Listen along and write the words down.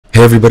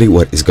Hey everybody,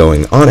 what is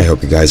going on? I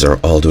hope you guys are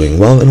all doing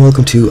well, and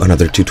welcome to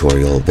another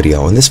tutorial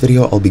video. In this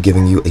video, I'll be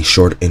giving you a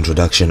short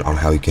introduction on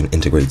how you can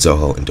integrate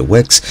Zoho into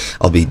Wix.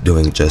 I'll be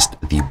doing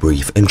just the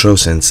brief intro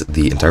since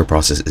the entire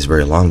process is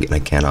very long and I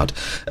cannot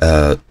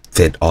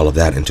fit all of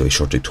that into a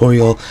short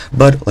tutorial,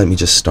 but let me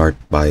just start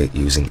by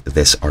using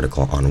this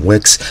article on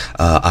Wix.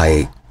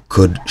 I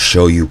could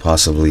show you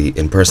possibly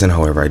in person,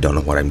 however I don't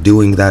know what I'm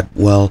doing that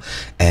well,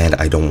 and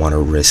I don't want to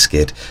risk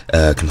it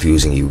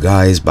confusing you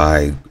guys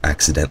by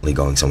accidentally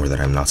going somewhere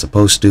that I'm not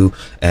supposed to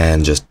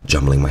and just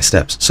jumbling my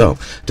steps. So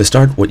to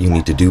start, what you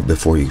need to do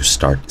before you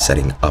start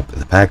setting up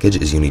the package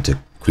is you need to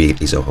create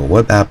a Zoho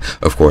web app.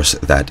 Of course,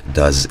 that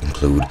does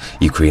include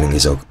you creating a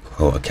Zoho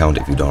account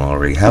if you don't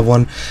already have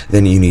one.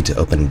 Then you need to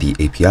open the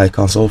API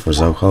console for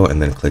Zoho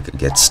and then click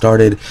get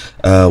started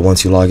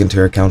once you log into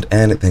your account,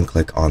 and then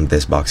click on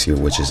this box here,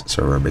 which is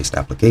server-based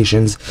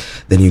applications.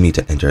 Then you need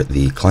to enter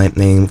the client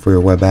name for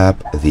your web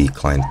app. The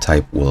client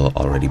type will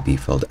already be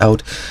filled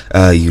out.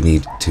 You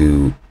need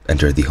to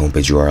enter the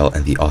homepage URL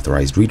and the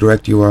authorized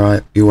redirect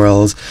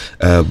URLs.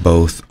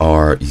 Both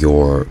are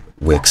your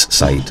Wix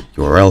site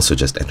URL, so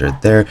just enter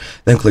it there.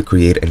 Then click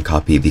create and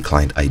copy the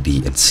client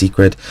ID and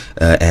secret,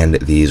 and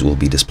these will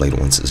be displayed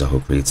once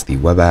Zoho creates the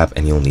web app,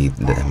 and you'll need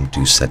them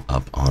to set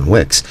up on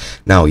Wix.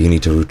 Now you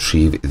need to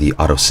retrieve the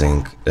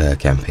autosync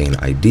campaign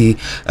ID.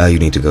 You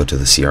need to go to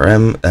the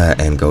CRM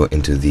and go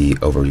into the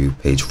overview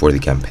page for the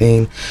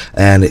campaign,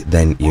 and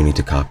then you need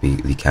to copy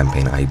the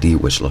campaign ID,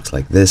 which looks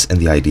like this, and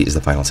the ID is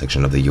the final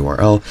section of the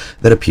URL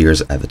that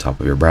appears at the top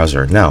of your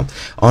browser. Now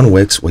on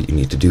Wix, what you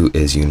need to do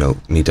is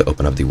need to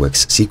open up the Wix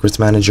secrets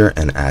manager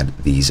and add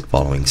these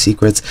following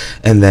secrets,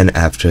 and then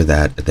after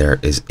that there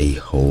is a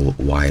whole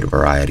wide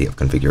variety of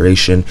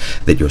configuration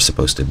that you're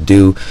supposed to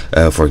do.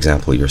 For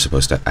example, you're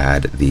supposed to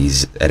add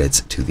these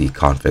edits to the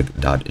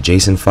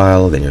config.json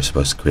file. Then you're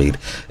supposed to create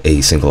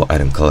a single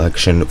item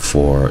collection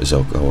for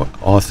Zoho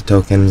auth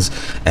tokens,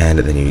 and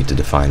then you need to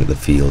define the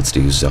fields to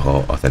use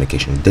Zoho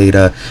authentication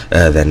data.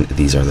 Then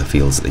these are the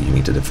fields that you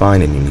need to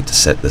define, and you need to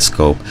set the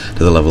scope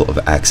to the level of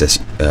access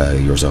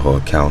your Zoho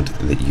account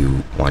that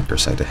you want your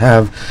site to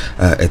have,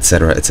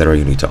 etc, etc.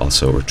 You need to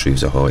also retrieve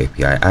Zoho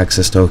API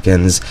access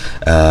tokens,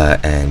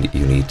 and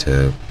you need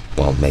to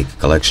make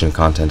collection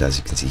content, as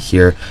you can see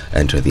here.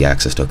 Enter the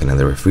access token and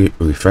the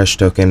refresh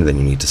token. Then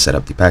you need to set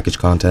up the package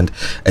content,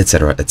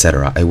 etc,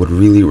 etc. I would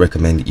really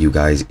recommend you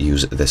guys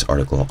use this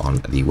article on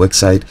the Wix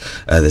site.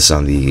 This is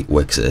on the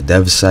Wix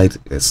dev site.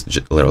 It's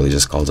literally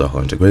just called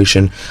Zoho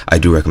integration. I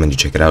do recommend you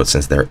check it out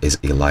since there is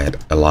a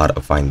lot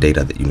of fine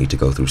data that you need to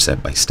go through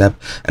step by step,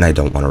 and I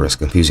don't want to risk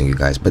confusing you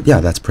guys. But yeah,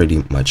 that's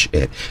pretty much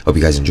it. Hope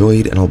you guys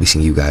enjoyed, and I'll be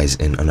seeing you guys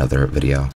in another video.